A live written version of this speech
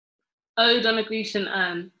Ode on a Grecian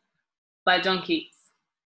Urn by John Keats.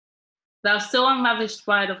 Thou still unravished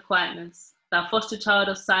bride of quietness, thou foster child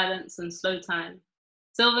of silence and slow time,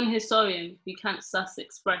 sylvan historian who canst thus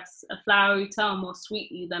express a flowery tale more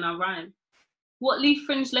sweetly than our rhyme. What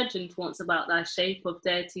leaf-fringed legend haunts about thy shape of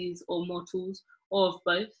deities or mortals, or of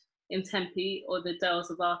both, in Tempe or the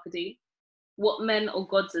dells of Arcady? What men or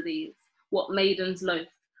gods are these? What maidens loath?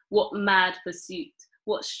 What mad pursuit?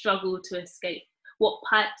 What struggle to escape? What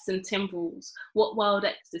pipes and timbrels? What wild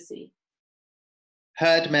ecstasy?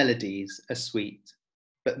 Heard melodies are sweet,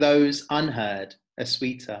 but those unheard are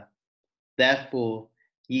sweeter. Therefore,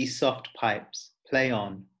 ye soft pipes, play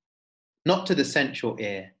on, not to the sensual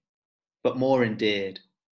ear, but more endeared.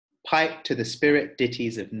 Pipe to the spirit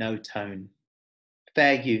ditties of no tone.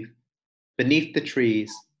 Fair youth, beneath the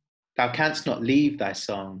trees, thou canst not leave thy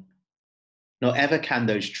song, nor ever can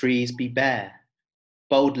those trees be bare.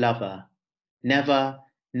 Bold lover, never,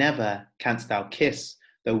 never canst thou kiss,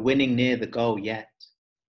 though winning near the goal yet.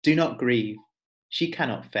 Do not grieve, she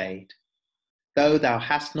cannot fade. Though thou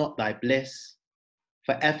hast not thy bliss,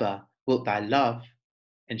 forever wilt thy love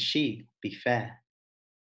and she be fair.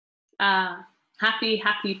 Ah, happy,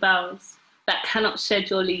 happy boughs that cannot shed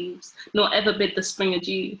your leaves, nor ever bid the spring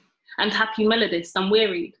adieu. And happy melodist,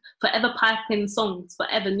 unwearied, forever piping songs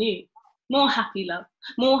forever new. More happy love,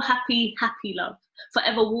 more happy, happy love,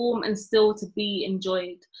 forever warm and still to be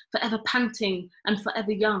enjoyed, forever panting and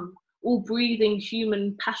forever young, all breathing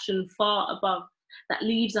human passion far above, that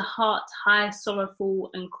leaves a heart high, sorrowful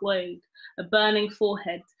and cloyed, a burning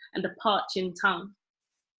forehead and a parching tongue.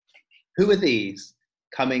 Who are these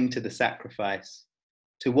coming to the sacrifice?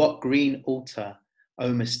 To what green altar,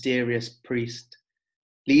 O mysterious priest,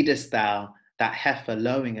 leadest thou that heifer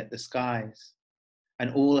lowing at the skies,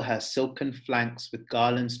 and all her silken flanks with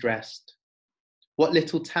garlands dressed? What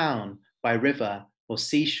little town by river or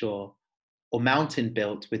seashore or mountain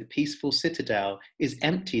built with peaceful citadel is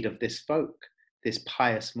emptied of this folk, this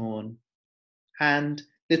pious morn? And,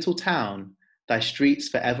 little town, thy streets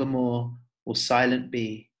forevermore will silent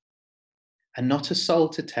be, and not a soul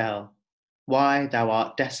to tell why thou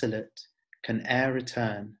art desolate can e'er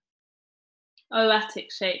return. O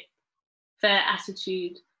Attic shape, fair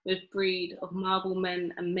attitude, with breed of marble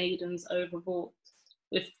men and maidens overwrought,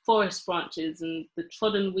 with forest branches and the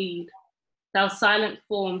trodden weed, thou silent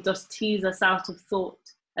form dost tease us out of thought,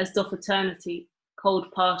 as doth eternity,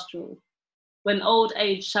 cold pastoral. When old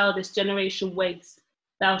age shall this generation waste,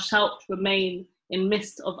 thou shalt remain in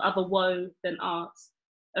midst of other woe than ours,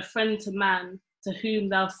 a friend to man, to whom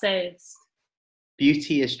thou sayest,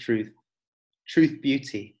 Beauty is truth, truth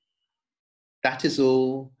beauty. That is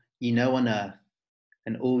all ye know on earth,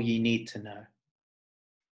 and all ye need to know.